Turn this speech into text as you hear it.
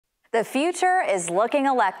The future is looking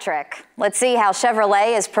electric. Let's see how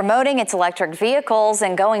Chevrolet is promoting its electric vehicles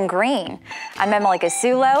and going green. I'm Emily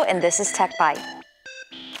Casulo, and this is Tech Bite.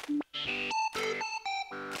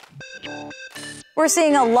 We're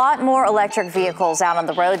seeing a lot more electric vehicles out on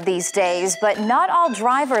the road these days, but not all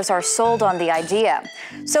drivers are sold on the idea.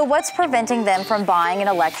 So what's preventing them from buying an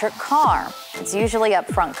electric car? It's usually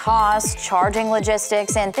upfront costs, charging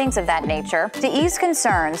logistics, and things of that nature. To ease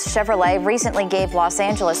concerns, Chevrolet recently gave Los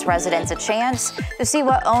Angeles residents a chance to see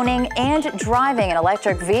what owning and driving an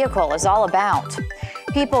electric vehicle is all about.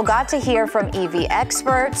 People got to hear from EV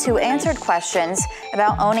experts who answered questions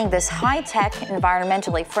about owning this high-tech,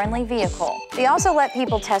 environmentally friendly vehicle. They also let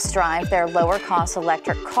people test drive their lower-cost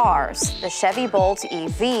electric cars, the Chevy Bolt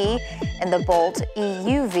EV and the Bolt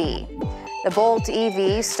EUV. The Bolt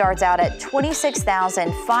EV starts out at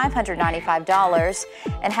 $26,595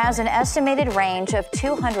 and has an estimated range of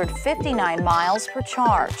 259 miles per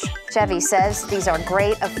charge. Chevy says these are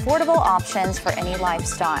great, affordable options for any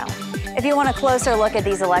lifestyle. If you want a closer look at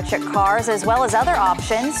these electric cars as well as other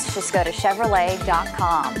options, just go to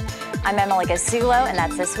Chevrolet.com. I'm Emily Casulo, and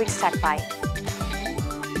that's this week's Tech Bite.